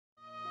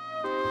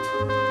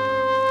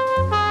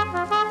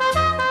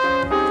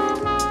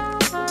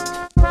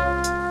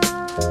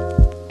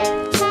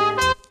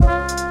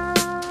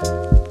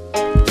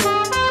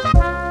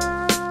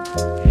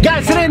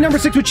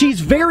number 6 with cheese,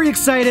 very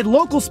excited.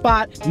 Local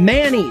spot,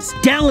 Manny's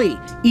Deli.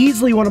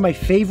 Easily one of my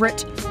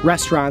favorite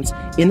restaurants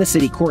in the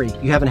city. Corey,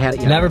 you haven't had it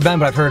yet. Never been,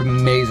 but I've heard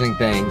amazing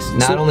things.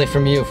 Not only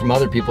from you, from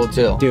other people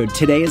too. Dude,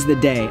 today is the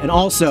day. And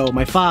also,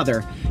 my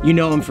father, you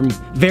know him from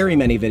very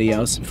many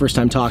videos. First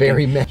time talking.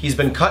 Very many. He's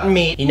been cutting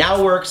meat. He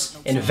now works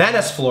in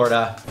Venice,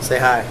 Florida. Say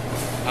hi.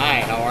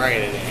 Hi, how are you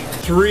today?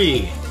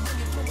 3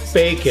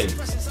 bacon,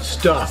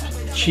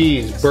 stuffed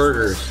cheese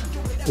burgers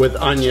with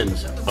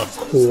onions.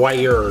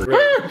 Acquired.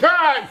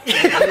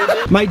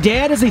 My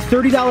dad is a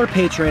 $30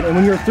 patron, and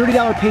when you're a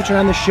 $30 patron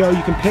on the show,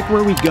 you can pick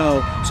where we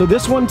go. So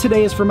this one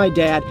today is for my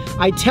dad.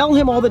 I tell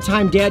him all the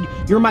time, Dad,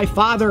 you're my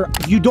father.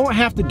 You don't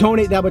have to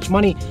donate that much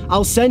money.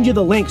 I'll send you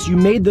the links. You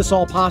made this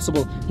all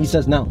possible. He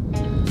says, no.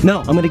 No,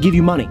 I'm gonna give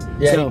you money.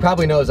 Yeah, so, he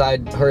probably knows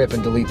I'd hurry up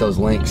and delete those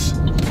links.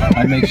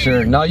 I'd make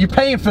sure. No, you're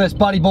paying for this,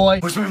 buddy boy.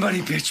 Where's my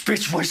money, bitch?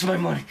 Bitch, where's my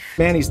money?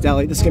 Manny's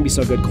Deli, this is gonna be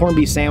so good. Corned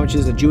beef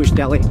sandwiches, a Jewish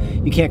deli.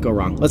 You can't go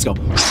wrong. Let's go.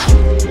 Awesome,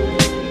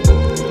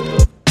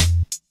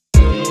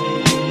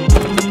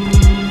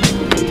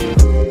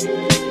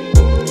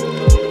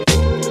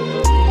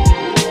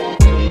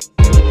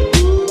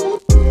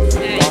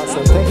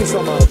 thank you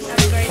so much.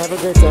 Have a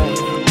great day.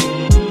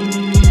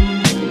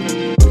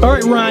 All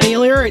right, Ronnie,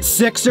 all right,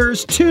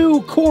 Sixers,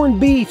 2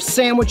 corned beef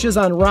sandwiches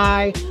on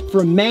rye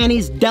from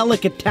Manny's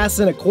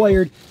Delicatessen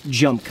acquired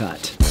jump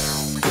cut.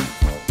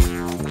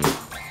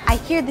 I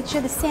hear that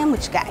you're the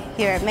sandwich guy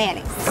here at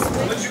Manny's.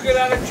 Once you get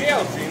out of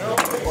jail, Gino.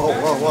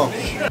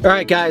 All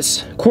right,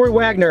 guys, Corey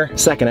Wagner,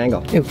 second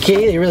angle.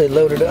 Okay, they really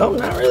loaded it. Oh,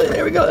 not really.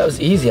 There we go. That was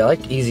easy. I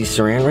like easy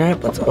saran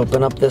wrap. Let's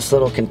open up this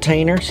little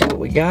container, see what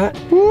we got.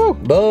 Woo.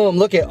 Boom,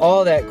 look at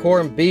all that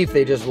corned beef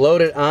they just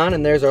loaded on,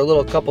 and there's our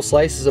little couple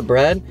slices of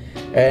bread,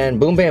 and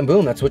boom, bam,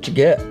 boom, that's what you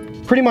get.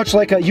 Pretty much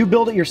like you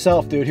build it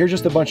yourself, dude. Here's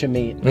just a bunch of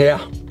meat. Yeah.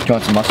 Do you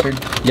want some mustard?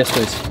 Yes,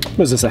 please.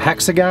 What is this, a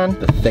hexagon?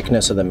 The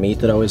thickness of the meat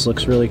that always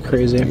looks really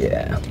crazy.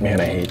 Yeah. Man,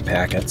 I hate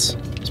packets.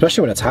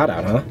 Especially when it's hot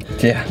out, huh?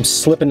 Yeah. I'm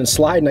slipping and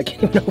sliding, I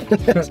can't even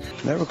open this.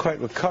 Never quite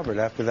recovered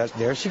after that.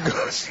 There she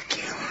goes.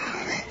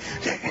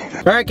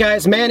 All right,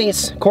 guys,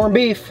 Manny's corned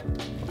beef.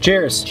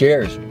 Cheers.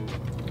 Cheers.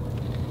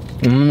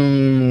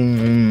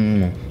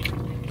 Mmm.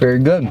 Very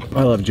good.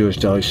 I love Jewish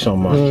deli so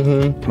much.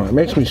 It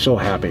makes me so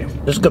happy.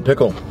 This is a good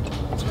pickle.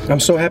 I'm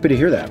so happy to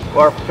hear that.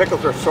 Our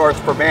pickles are sourced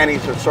for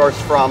Manny's, are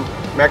sourced from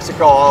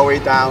Mexico all the way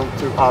down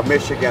to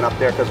Michigan up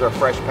there because they're a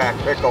fresh packed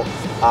pickle.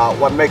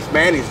 What makes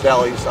Manny's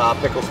Deli's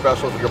pickle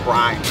special is your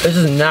brine. This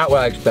is not what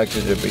I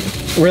expected it to be.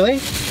 Really?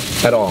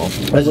 At all.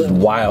 This is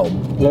wild.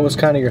 What was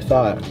kind of your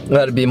thought?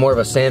 That'd be more of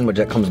a sandwich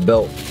that comes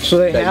built. So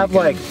they have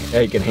like... Yeah,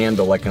 you can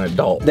handle like an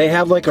adult. They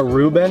have like a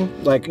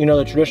Reuben, like, you know,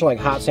 the traditional like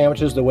hot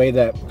sandwiches, the way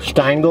that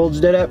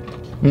Steingolds did it.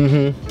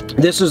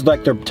 This is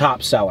like their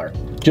top seller.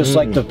 Just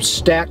like the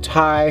stacked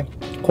high,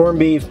 corned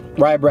beef,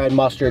 rye bread,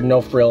 mustard,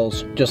 no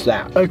frills, just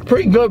that. It's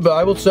pretty good, but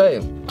I will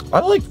say, I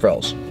like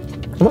frills.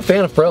 I'm a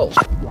fan of frills.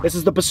 This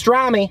is the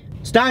pastrami,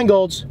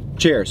 Steingolds.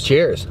 Cheers.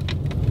 Cheers.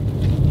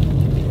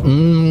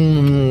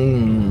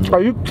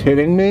 Are you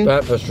kidding me?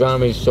 That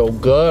pastrami is so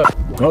good.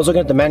 I was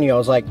looking at the menu, I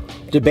was like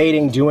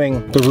debating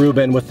doing the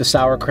Reuben with the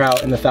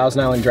sauerkraut and the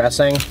Thousand Island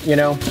dressing, you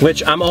know,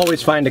 which I'm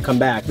always fine to come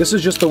back. This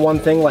is just the one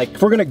thing, like,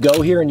 if we're gonna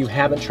go here and you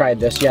haven't tried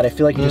this yet, I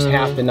feel like you just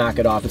have to knock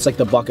it off. It's like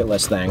the bucket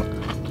list thing.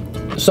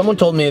 Someone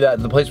told me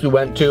that the place we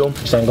went to,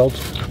 Steingolds.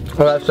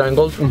 Oh, that's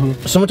Steingolds?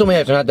 Someone told me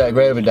it's not that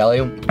great of a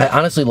deli. I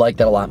honestly like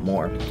that a lot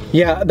more.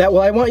 Yeah, well,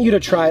 I want you to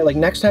try, like,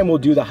 next time we'll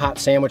do the hot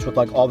sandwich with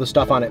like all the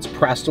stuff on it. It's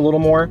pressed a little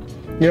more.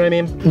 You know what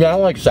I mean? Yeah, I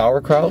don't like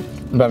sauerkraut,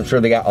 but I'm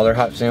sure they got other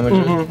hot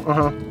sandwiches.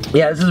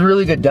 Yeah, this is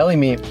really good deli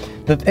meat.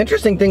 The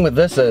interesting thing with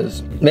this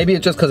is, maybe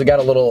it's just because it got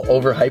a little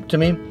overhyped to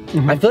me.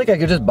 I feel like I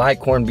could just buy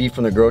corned beef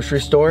from the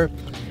grocery store,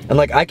 and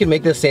like I could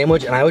make this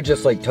sandwich and I would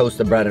just like toast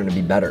the bread and it'd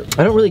be better.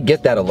 I don't really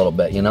get that a little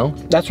bit, you know?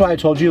 That's why I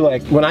told you,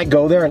 like, when I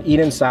go there and eat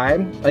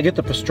inside, I get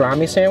the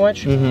pastrami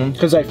sandwich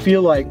because I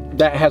feel like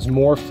that has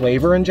more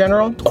flavor in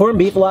general. Corned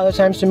beef a lot of the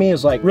times to me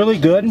is like really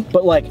good,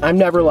 but like I'm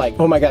never like,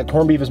 oh my god,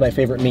 corned beef is my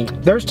favorite meat.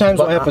 There's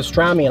times I'll have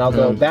pastrami and I'll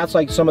go, that's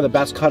like some of the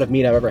best cut of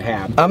meat I've ever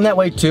had. I'm that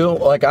way too,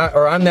 like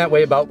I'm that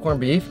way about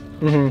corned beef.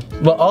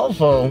 But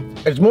also,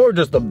 it's more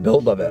just the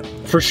build of it.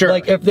 For sure.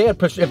 Like if they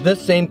had if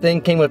this same thing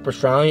came with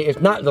pastrami,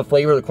 it's not the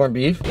flavor of the corned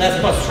beef.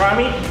 That's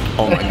pastrami?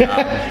 Oh my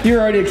god.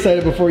 You're already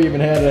excited before you even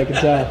had it, I can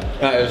tell.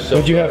 That is so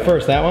What'd you have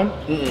first, that one?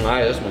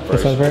 Alright, this one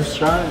first. This one first?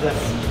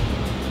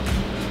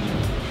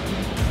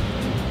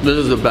 This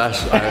is the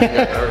best I've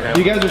ever had.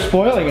 You guys are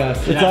spoiling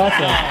us. It's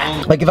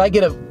awesome. Like if I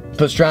get a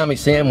pastrami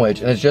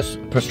sandwich and it's just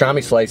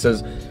pastrami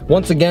slices,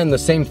 once again the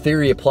same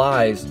theory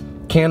applies.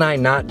 Can I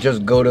not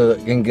just go to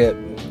and get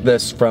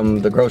this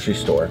from the grocery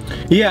store.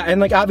 Yeah, and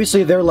like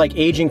obviously their like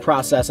aging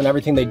process and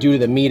everything they do to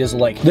the meat is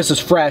like, this is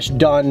fresh,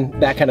 done,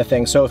 that kind of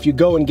thing. So if you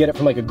go and get it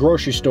from like a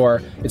grocery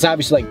store, it's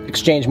obviously like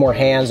exchange more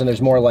hands and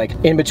there's more like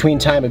in between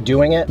time of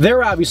doing it.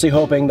 They're obviously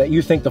hoping that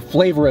you think the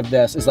flavor of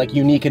this is like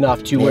unique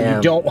enough to where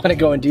you don't want to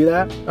go and do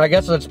that. I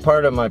guess that's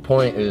part of my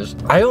point is,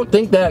 I don't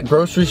think that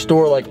grocery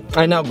store, like,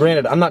 I now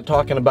granted, I'm not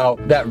talking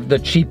about that the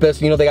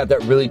cheapest, you know, they got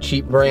that really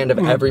cheap brand of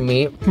every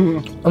meat.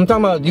 I'm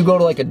talking about you go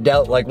to like a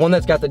deli, like one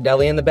that's got the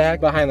deli in the back.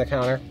 Behind the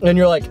counter. And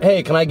you're like,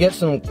 hey, can I get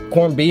some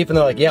corned beef? And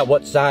they're like, yeah,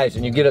 what size?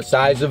 And you get a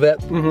size of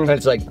it, and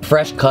it's like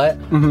fresh cut.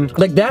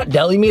 Like that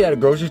deli meat at a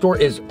grocery store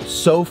is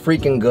so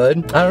freaking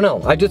good. I don't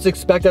know, I just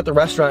expect at the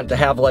restaurant to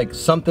have like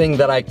something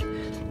that I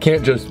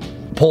can't just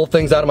pull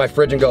things out of my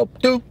fridge and go,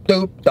 doop,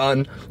 doop,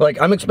 done.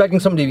 Like I'm expecting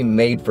something to be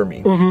made for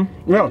me.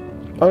 Yeah.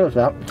 I know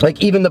that.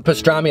 Like even the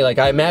pastrami, like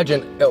I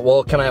imagine,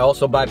 well, can I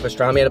also buy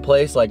pastrami at a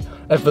place? Like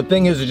if the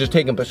thing is just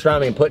taking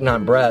pastrami and putting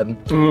on bread,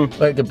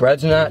 like the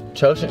bread's not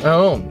toasted, I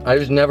don't know. I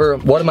just never,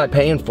 what am I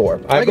paying for?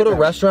 I go to a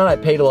restaurant, I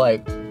pay to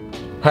like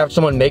have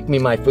someone make me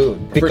my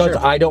food because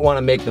I don't want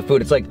to make the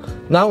food. It's like,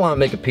 I don't want to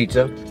make a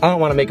pizza. I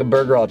don't want to make a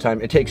burger all the time.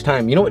 It takes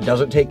time. You know what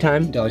doesn't take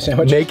time? Deli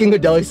sandwich. Making a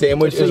deli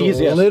sandwich is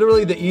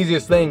literally the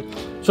easiest thing.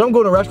 So I'm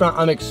going to a restaurant,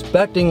 I'm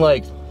expecting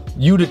like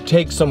you to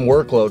take some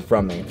workload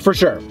from me. For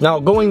sure. Now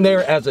going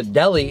there as a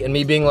deli and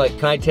me being like,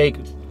 can I take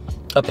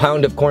a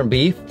pound of corned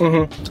beef?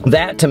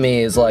 That to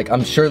me is like,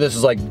 I'm sure this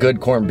is like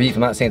good corned beef.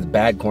 I'm not saying it's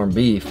bad corned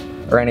beef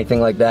or anything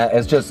like that.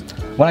 It's just,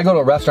 when I go to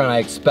a restaurant, I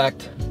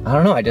expect, I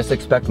don't know, I just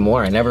expect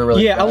more. I never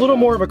really. Yeah, a little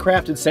more of a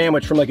crafted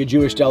sandwich from like a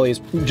Jewish deli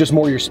is just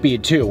more your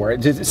speed too, where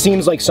it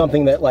seems like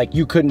something that like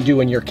you couldn't do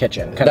in your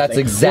kitchen. That's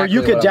exactly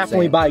where you could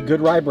definitely buy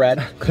good rye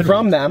bread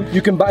from them.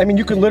 You can buy, I mean,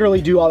 you could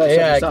literally do all that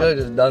stuff yourself. I could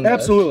have just done that.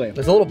 Absolutely.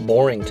 It's a little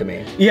boring to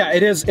me. Yeah,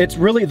 it is. It's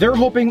really, they're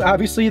hoping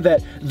obviously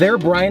that their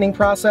brining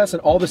process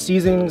and all the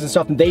seasonings and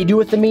stuff they do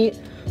with the meat,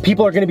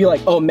 people are gonna be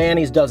like, oh,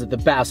 Manny's does it the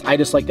best. I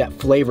just like that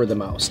flavor the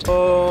most.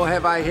 Oh,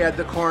 have I had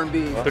the corned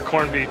beef? The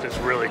corned beef is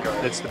really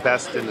good. It's the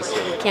best in the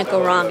city. Can't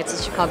go wrong. It's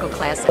a Chicago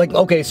classic. Like,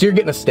 okay, so you're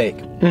getting a steak.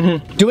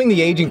 Doing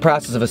the aging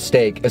process of a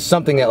steak is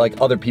something that like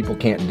other people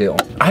can't do.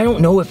 I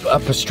don't know if a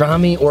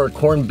pastrami or a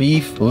corned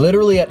beef,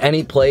 literally at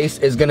any place,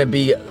 is gonna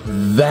be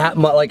that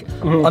much. Like,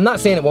 I'm not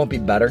saying it won't be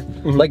better.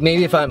 Like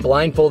maybe if I'm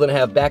blindfolded and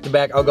have back to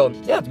back, I'll go,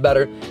 yeah, it's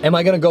better. Am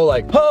I gonna go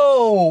like,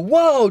 oh,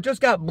 whoa,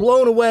 just got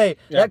blown away.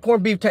 That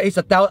corned beef tastes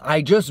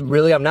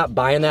I'm not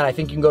buying that. I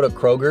think you can go to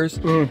Kroger's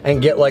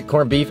and get like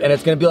corned beef, and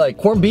it's gonna be like,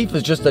 corned beef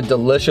is just a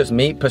delicious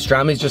meat.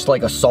 Pastrami is just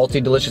like a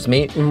salty, delicious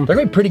meat. They're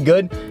gonna be pretty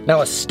good.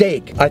 Now a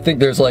steak, I think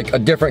there's like a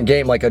different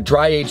game, like a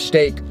dry aged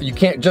steak. You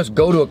can't just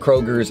go to a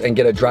Kroger's and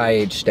get a dry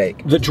aged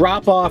steak. The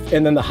drop off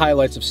and then the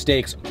highlights of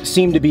steaks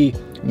seem to be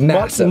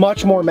massive.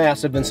 Much more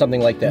massive than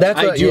something like this.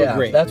 I do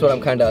agree. That's what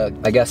I'm kind of,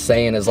 I guess,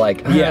 saying is like,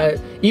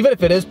 even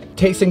if it is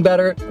tasting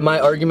better, my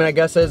argument, I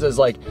guess, is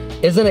like,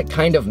 isn't it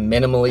kind of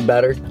minimally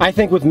better? I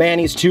think with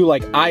Manny's too,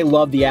 like, I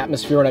love the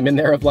atmosphere when I'm in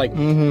there of like,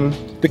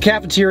 the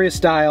cafeteria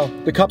style,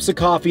 the cups of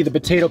coffee, the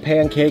potato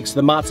pancakes,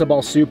 the matzo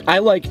ball soup. I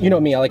like, you know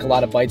me, I like a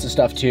lot of bites of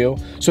stuff too.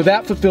 So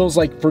that fulfills,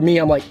 like, for me,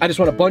 I'm like, I just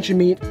want a bunch of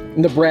meat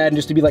and the bread and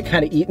just to be like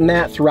kind of eating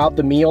that throughout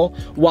the meal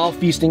while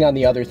feasting on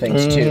the other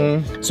things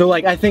too. So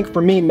like, I think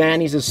for me,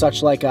 Manny's is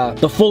such like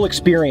the full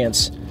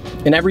experience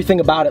and everything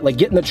about it, like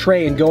getting the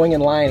tray and going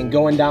in line and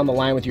going down the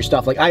line with your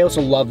stuff. Like I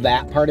also love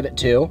that part of it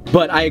too,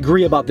 but I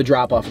agree about the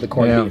drop off of the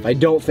corned beef. I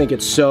don't think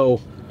it's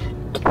so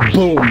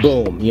boom,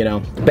 boom, you know?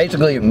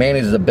 Basically,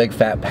 Manny's is a big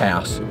fat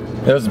pass.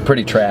 It was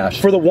pretty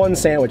trash. For the one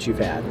sandwich you've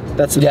had.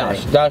 That's the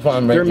thing. That's what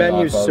I'm making. Their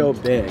menu's so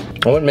big.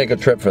 I wouldn't make a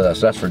trip for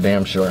this, that's for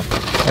damn sure.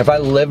 If I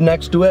lived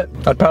next to it,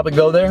 I'd probably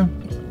go there,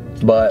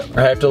 but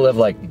I have to live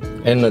like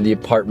in the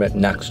apartment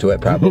next to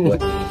it probably.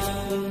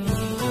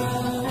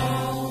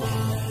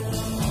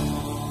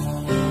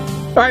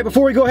 All right,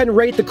 before we go ahead and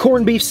rate the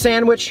corned beef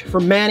sandwich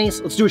from Manny's,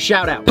 let's do a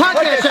shout out.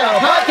 Podcast shout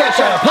out, podcast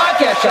shout out,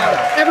 podcast shout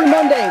out. Every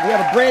Monday, we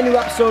have a brand new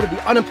episode of the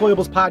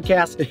Unemployables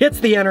podcast. It hits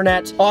the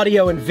internet,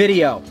 audio and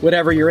video,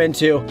 whatever you're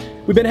into.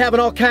 We've been having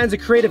all kinds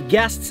of creative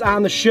guests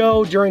on the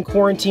show during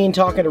quarantine,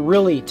 talking to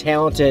really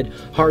talented,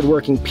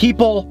 hardworking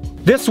people.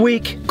 This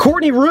week,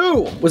 Kourtny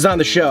was on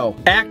the show.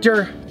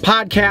 Actor,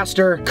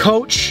 podcaster,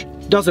 coach,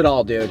 does it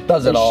all, dude.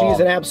 Does it all. She's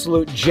an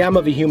absolute gem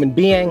of a human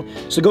being.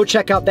 So go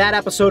check out that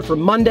episode for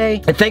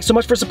Monday. And thanks so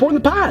much for supporting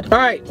the pod. All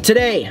right,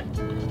 today,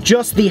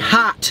 just the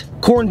hot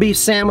corned beef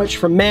sandwich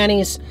from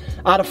Manny's.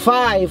 Out of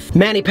 5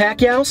 Manny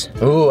Pacquiao's.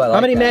 Ooh, I like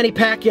How many that. Manny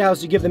Pacquiao's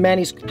do you give the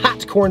Manny's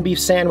hot corned beef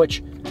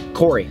sandwich?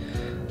 Corey.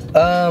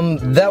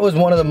 That was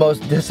one of the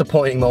most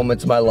disappointing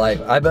moments of my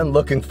life. I've been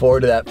looking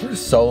forward to that for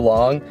so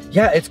long.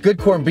 Yeah, it's good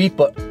corned beef,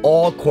 but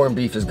all corned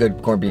beef is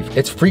good corned beef.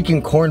 It's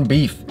freaking corned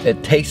beef.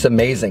 It tastes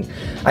amazing.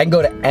 I can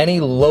go to any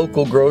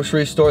local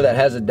grocery store that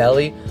has a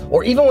deli,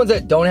 or even ones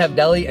that don't have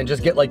deli and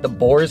just get like the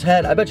boar's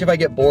head. I bet you if I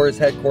get boar's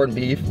head corned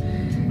beef,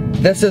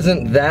 this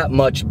isn't that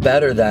much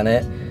better than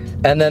it.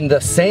 And then the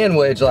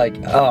sandwich, like,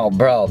 oh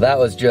bro, that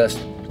was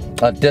just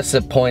a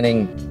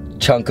disappointing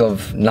chunk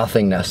of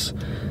nothingness.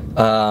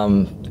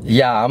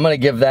 Yeah, I'm gonna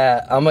give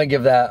that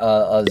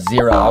a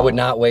 0. I would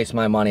not waste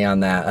my money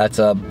on that. That's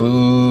a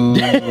boo.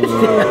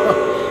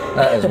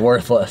 That is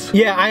worthless.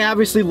 Yeah, I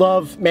obviously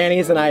love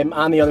Manny's, and I'm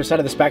on the other side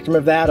of the spectrum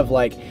of that, of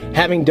like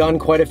having done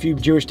quite a few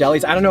Jewish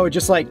delis. I don't know,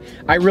 just like,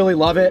 I really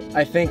love it.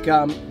 I think,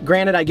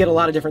 granted, I get a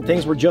lot of different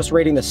things. We're just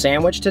rating the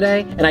sandwich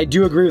today, and I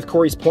do agree with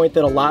Corey's point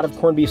that a lot of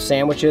corned beef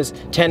sandwiches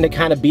tend to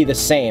kind of be the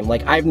same.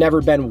 Like, I've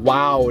never been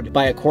wowed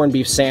by a corned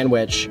beef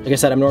sandwich. Like I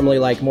said, I'm normally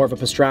like more of a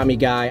pastrami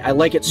guy. I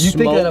like it smoked.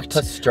 You think that a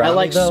pastrami, I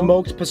like though?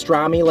 Smoked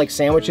pastrami, like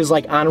sandwiches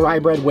like on rye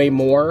bread way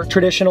more.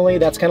 Traditionally,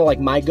 that's kind of like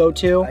my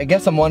go-to. I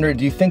guess I'm wondering,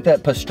 do you think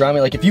that pastrami,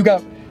 like if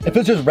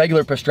it's just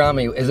regular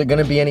pastrami, is it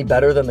gonna be any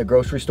better than the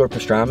grocery store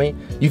pastrami?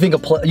 You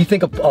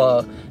think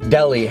a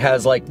deli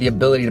has like the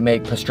ability to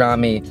make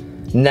pastrami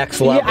next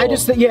level? Yeah, I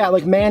just think, yeah,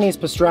 like Manny's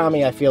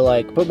pastrami, I feel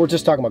like, but we're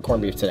just talking about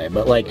corned beef today,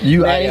 but like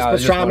Manny's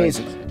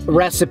pastrami's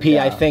recipe,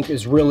 I think,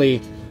 is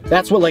really,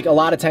 that's what like a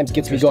lot of times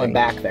gets me going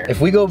back there. If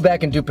we go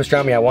back and do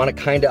pastrami, I want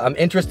to I'm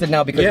interested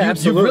now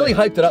because you really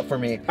hyped it up for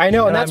me. I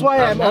know, and that's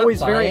why I'm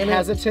always very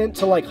hesitant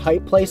to like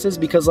hype places,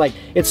 because like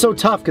it's so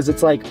tough, because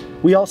it's like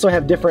we also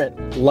have different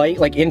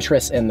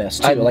interests in this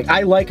too. Like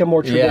I like a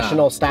more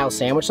traditional style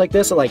sandwich like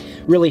this. It like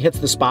really hits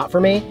the spot for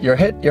me. You're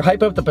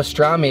hyping up the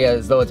pastrami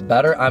as though it's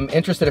better. I'm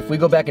interested if we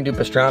go back and do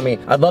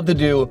pastrami. I'd love to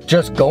do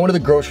just going to the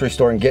grocery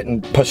store and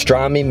getting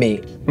pastrami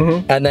meat,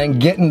 and then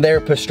getting their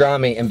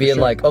pastrami and being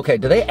like, okay,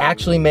 do they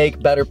actually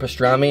make better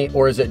pastrami,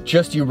 or is it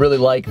just you really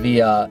like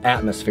the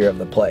atmosphere of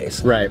the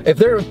place? Right. If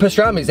their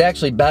pastrami is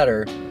actually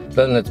better,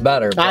 then it's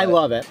better. I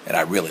love it. And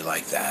I really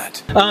like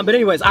that. But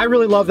anyways, I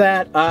really love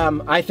that.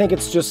 I think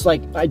it's just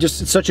like,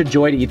 it's such a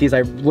joy to eat these.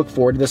 I look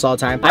forward to this all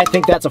the time. I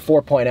think that's a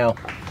 4.0.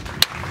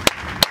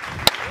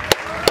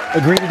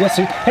 Agree to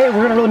disagree. Hey,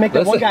 we're gonna really make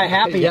that one guy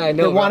happy. Yeah, I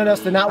know. That wanted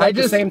us to not like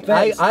the same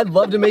things. I'd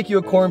love to make you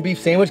a corned beef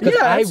sandwich, because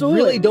I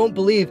really don't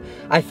believe,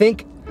 I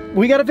think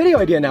we got a video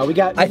idea now. We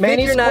got. I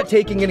think you're not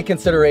taking into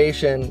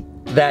consideration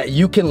that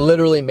you can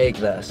literally make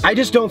this. I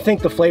just don't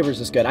think the flavor's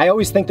as good. I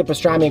always think the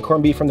pastrami and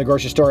corned beef from the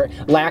grocery store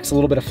lacks a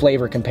little bit of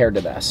flavor compared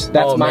to this.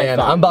 That's my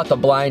thought. I'm about to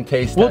blind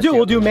taste.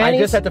 We'll do Manny's.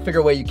 I just have to figure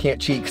a way you can't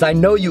cheat, because I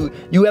know you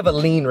have a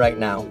lean right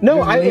now.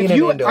 No, if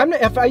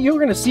you were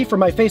gonna see from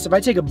my face, if I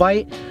take a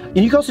bite, and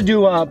you can also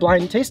do a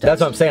blind taste test.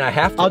 That's what I'm saying. I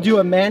have to. I'll do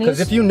a Manny's. Because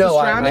if you know,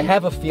 I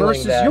have a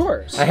feeling that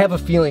yours. I have a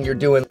feeling you're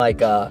doing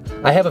like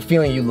I have a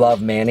feeling you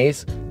love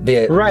Manny's.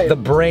 The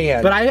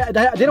brand. But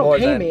they don't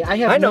pay me. I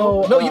have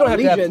no you don't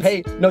have to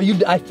pay. No,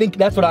 I think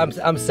that's what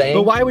I'm saying.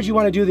 But why would you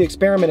want to do the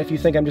experiment if you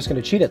think I'm just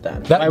going to cheat at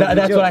that?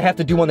 That's what I have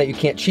to do, one that you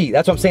can't cheat.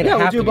 That's what I'm saying. Yeah,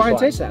 we'll do a blind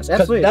taste test.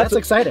 Absolutely. That's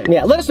exciting.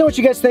 Yeah, let us know what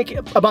you guys think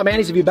about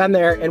Manny's if you've been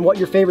there, and what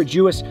your favorite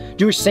Jewish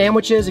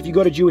sandwiches. If you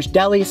go to Jewish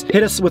delis,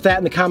 hit us with that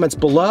in the comments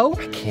below.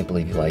 I can't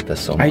believe you like this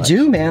so much. I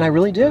do, man. I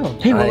really do.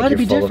 Hey, we'll let it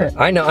be different.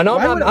 I know.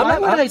 Why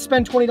would I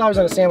spend $20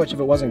 on a sandwich if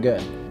it wasn't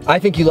good? I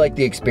think you like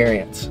the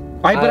experience.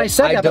 I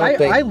said that,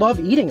 but I love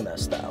eating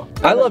this though.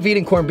 I love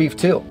eating corned beef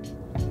too.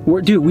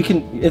 Dude, we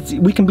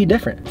can be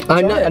different.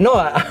 I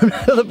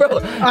know, bro.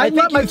 I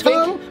love my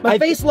tongue. My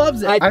face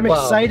loves it. I'm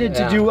excited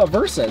to do a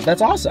versus.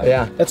 That's awesome.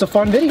 Yeah, that's a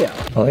fun video.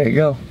 Well, there you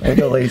go. There you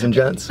go, ladies and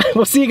gents.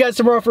 We'll see you guys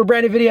tomorrow for a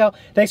brand new video.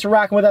 Thanks for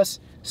rocking with us.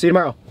 See you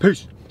tomorrow.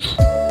 Peace.